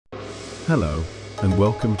Hello, and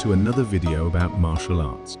welcome to another video about martial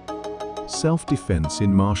arts. Self-defense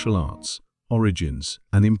in martial arts, origins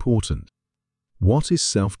and important. What is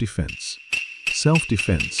self-defense?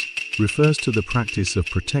 Self-defense refers to the practice of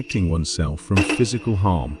protecting oneself from physical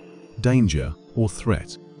harm, danger, or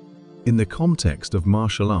threat. In the context of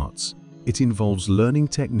martial arts, it involves learning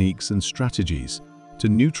techniques and strategies to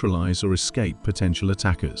neutralize or escape potential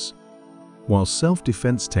attackers. While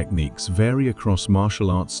self-defense techniques vary across martial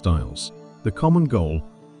arts styles, the common goal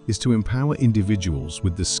is to empower individuals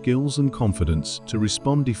with the skills and confidence to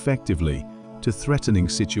respond effectively to threatening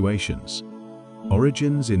situations.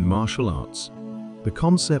 Origins in martial arts. The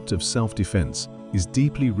concept of self-defense is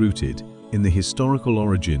deeply rooted in the historical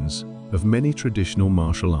origins of many traditional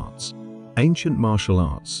martial arts. Ancient martial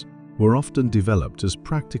arts were often developed as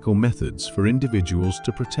practical methods for individuals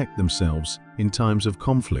to protect themselves in times of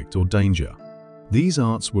conflict or danger. These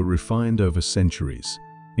arts were refined over centuries,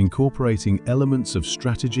 incorporating elements of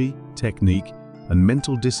strategy, technique, and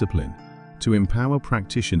mental discipline to empower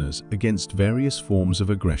practitioners against various forms of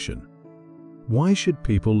aggression. Why should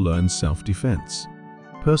people learn self-defense?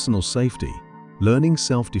 Personal safety. Learning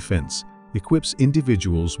self-defense equips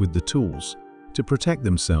individuals with the tools to protect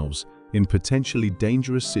themselves in potentially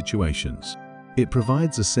dangerous situations. It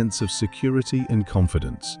provides a sense of security and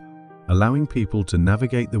confidence, allowing people to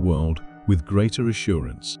navigate the world with greater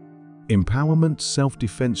assurance. Empowerment.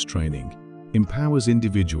 Self-defense training empowers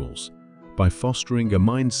individuals by fostering a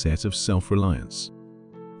mindset of self-reliance.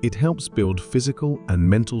 It helps build physical and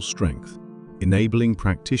mental strength, enabling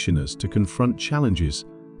practitioners to confront challenges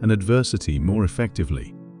and adversity more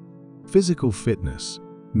effectively. Physical fitness.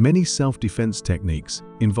 Many self-defense techniques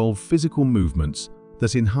involve physical movements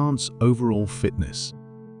that enhance overall fitness.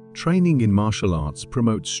 Training in martial arts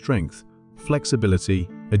promotes strength, flexibility,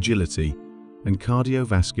 agility, and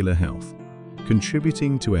cardiovascular health,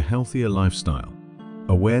 contributing to a healthier lifestyle.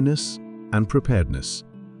 Awareness and preparedness.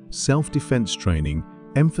 Self-defense training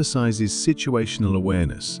emphasizes situational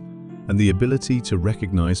awareness and the ability to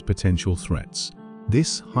recognize potential threats.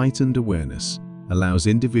 This heightened awareness allows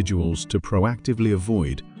individuals to proactively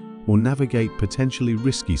avoid or navigate potentially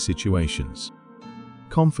risky situations.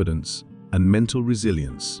 Confidence and mental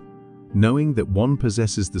resilience. Knowing that one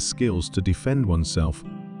possesses the skills to defend oneself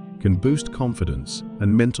can boost confidence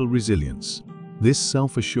and mental resilience. This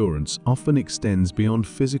self-assurance often extends beyond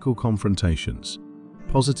physical confrontations,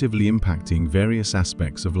 positively impacting various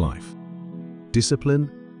aspects of life.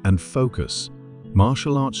 Discipline and focus.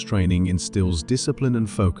 Martial arts training instills discipline and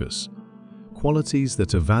focus, qualities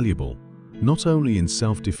that are valuable not only in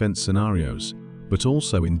self-defense scenarios, but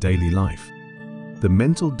also in daily life. The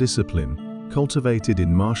mental discipline cultivated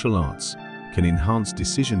in martial arts can enhance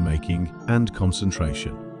decision-making and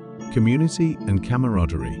concentration. Community and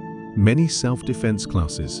camaraderie. Many self-defense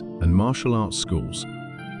classes and martial arts schools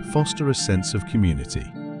foster a sense of community.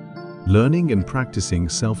 Learning and practicing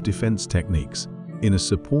self-defense techniques in a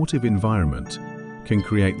supportive environment can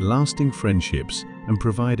create lasting friendships and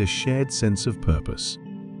provide a shared sense of purpose.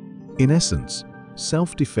 In essence,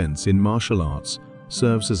 self-defense in martial arts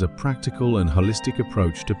serves as a practical and holistic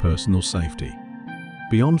approach to personal safety.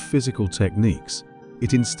 Beyond physical techniques,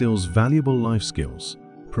 it instills valuable life skills,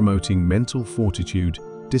 promoting mental fortitude,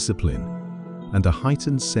 discipline, and a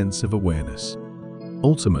heightened sense of awareness.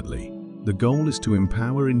 Ultimately, the goal is to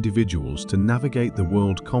empower individuals to navigate the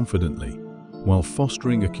world confidently while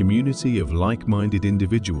fostering a community of like-minded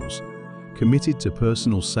individuals committed to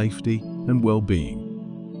personal safety and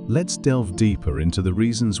well-being. Let's delve deeper into the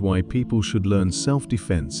reasons why people should learn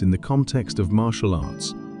self-defense in the context of martial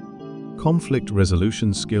arts. Conflict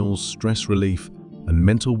resolution skills, stress relief, and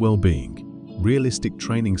mental well-being. Realistic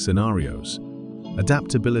training scenarios.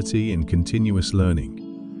 Adaptability and continuous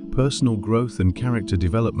learning. Personal growth and character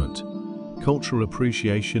development. Cultural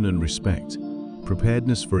appreciation and respect.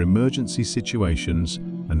 Preparedness for emergency situations,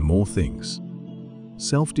 and more things.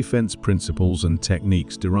 Self-defense principles and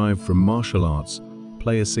techniques derived from martial arts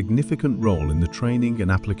play a significant role in the training and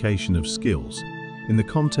application of skills in the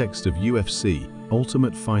context of UFC,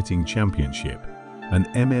 Ultimate Fighting Championship, and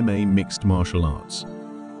MMA mixed martial arts.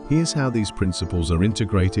 Here's how these principles are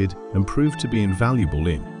integrated and prove to be invaluable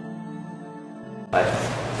in. The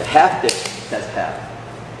half this, that's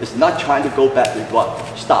half. It's not trying to go back with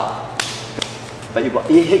what? Stop. But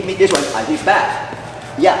he hit me this one, I hit back.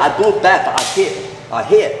 Yeah, I moved back, but I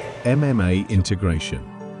hit. MMA integration.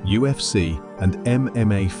 UFC and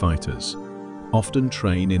MMA fighters often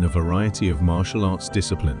train in a variety of martial arts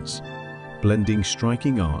disciplines, blending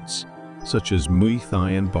striking arts such as Muay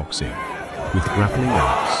Thai and boxing with grappling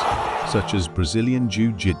arts such as Brazilian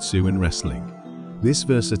Jiu-Jitsu and wrestling. This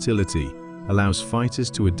versatility allows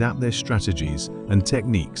fighters to adapt their strategies and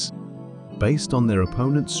techniques based on their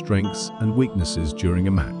opponent's strengths and weaknesses during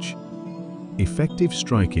a match. Effective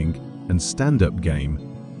striking and stand-up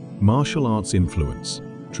game. Martial arts influence.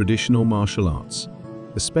 Traditional martial arts,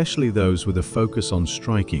 especially those with a focus on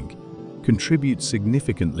striking, contribute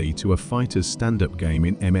significantly to a fighter's stand-up game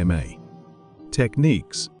in MMA.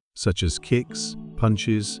 Techniques, such as kicks,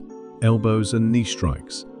 punches, elbows and knee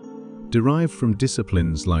strikes, derived from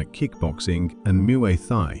disciplines like kickboxing and Muay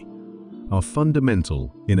Thai, are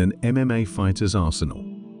fundamental in an MMA fighter's arsenal.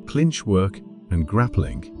 Clinch work and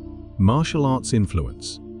grappling. Martial arts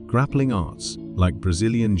influence. Grappling arts, like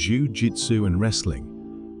Brazilian Jiu-Jitsu and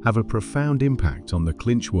wrestling, have a profound impact on the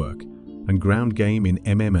clinch work and ground game in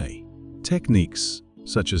MMA. Techniques,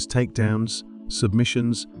 such as takedowns,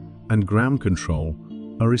 submissions, and ground control,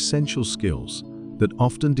 are essential skills that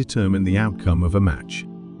often determine the outcome of a match.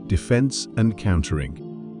 Defense and countering.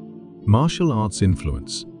 Martial arts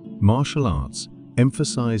influence. Martial arts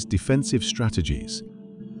emphasize defensive strategies,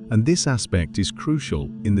 and this aspect is crucial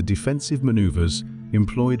in the defensive maneuvers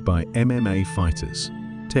employed by MMA fighters.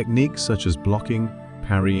 Techniques such as blocking,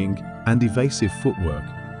 parrying, and evasive footwork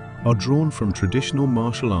are drawn from traditional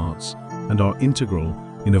martial arts and are integral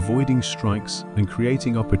in avoiding strikes and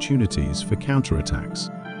creating opportunities for counterattacks.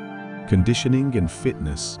 Conditioning and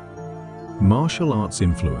fitness. Martial arts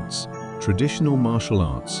influence. Traditional martial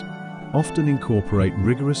arts often incorporate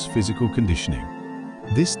rigorous physical conditioning.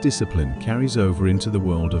 This discipline carries over into the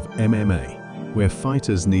world of MMA, where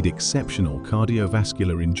fighters need exceptional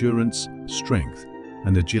cardiovascular endurance, strength,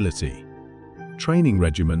 and agility. Training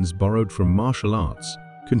regimens borrowed from martial arts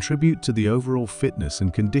contribute to the overall fitness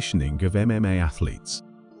and conditioning of MMA athletes.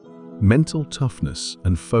 Mental toughness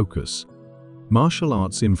and focus. Martial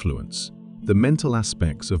arts influence. The mental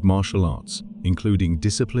aspects of martial arts, including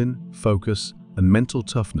discipline, focus, and mental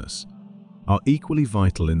toughness, are equally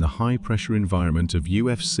vital in the high-pressure environment of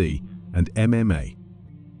UFC and MMA.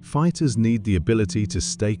 Fighters need the ability to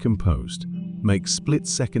stay composed, make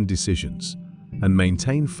split-second decisions, and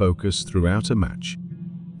maintain focus throughout a match.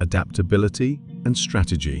 Adaptability and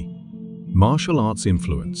strategy. Martial arts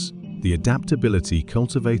influence. The adaptability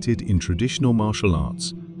cultivated in traditional martial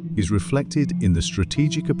arts is reflected in the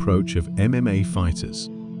strategic approach of MMA fighters.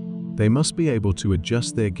 They must be able to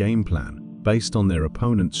adjust their game plan based on their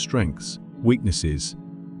opponent's strengths, weaknesses,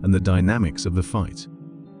 and the dynamics of the fight.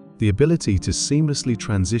 The ability to seamlessly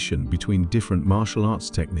transition between different martial arts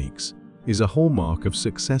techniques is a hallmark of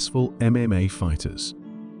successful MMA fighters.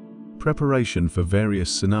 Preparation for various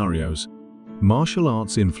scenarios. Martial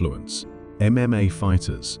arts influence. MMA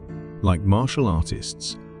fighters, like martial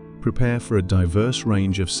artists, prepare for a diverse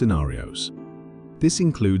range of scenarios. This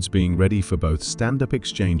includes being ready for both stand-up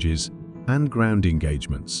exchanges and ground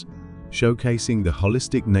engagements, showcasing the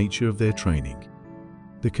holistic nature of their training.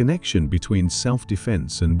 The connection between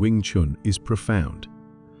self-defense and Wing Chun is profound,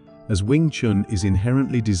 as Wing Chun is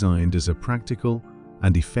inherently designed as a practical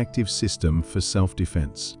and effective system for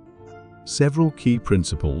self-defense. Several key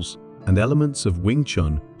principles and elements of Wing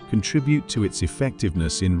Chun contribute to its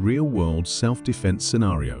effectiveness in real-world self-defense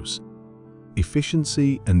scenarios.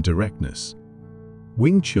 Efficiency and directness.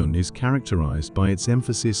 Wing Chun is characterized by its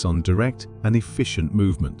emphasis on direct and efficient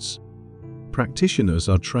movements. Practitioners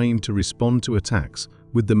are trained to respond to attacks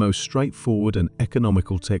with the most straightforward and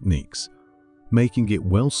economical techniques, making it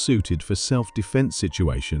well-suited for self-defense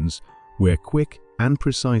situations where quick and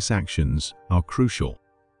precise actions are crucial.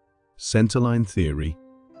 Centerline theory.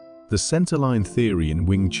 The centerline theory in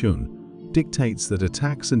Wing Chun dictates that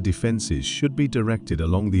attacks and defenses should be directed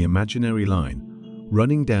along the imaginary line,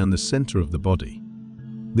 running down the center of the body.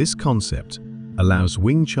 This concept allows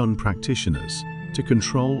Wing Chun practitioners to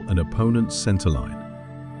control an opponent's centerline,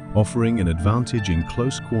 offering an advantage in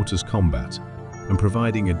close-quarters combat and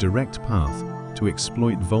providing a direct path to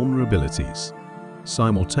exploit vulnerabilities.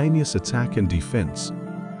 Simultaneous attack and defense.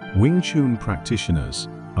 Wing Chun practitioners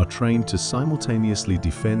are trained to simultaneously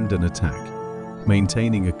defend and attack,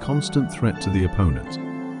 maintaining a constant threat to the opponent.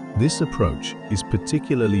 This approach is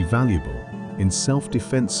particularly valuable in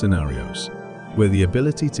self-defense scenarios, where the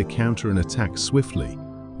ability to counter an attack swiftly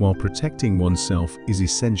while protecting oneself is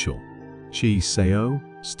essential. Chi Sao,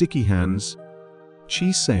 sticky hands.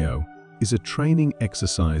 Chi Sao is a training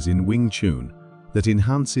exercise in Wing Chun that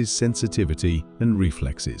enhances sensitivity and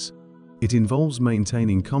reflexes. It involves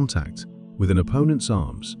maintaining contact with an opponent's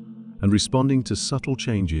arms and responding to subtle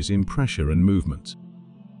changes in pressure and movement.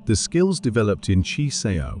 The skills developed in Chi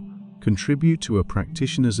Sao contribute to a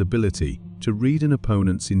practitioner's ability to read an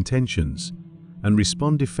opponent's intentions and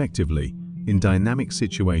respond effectively in dynamic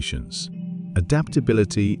situations.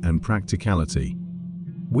 Adaptability and practicality.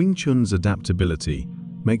 Wing Chun's adaptability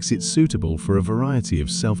makes it suitable for a variety of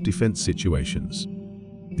self-defense situations.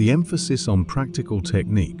 The emphasis on practical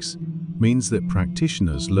techniques means that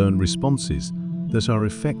practitioners learn responses that are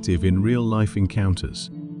effective in real-life encounters,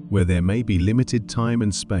 where there may be limited time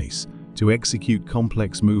and space to execute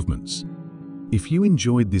complex movements. If you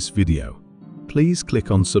enjoyed this video, please click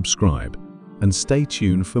on subscribe and stay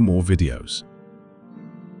tuned for more videos.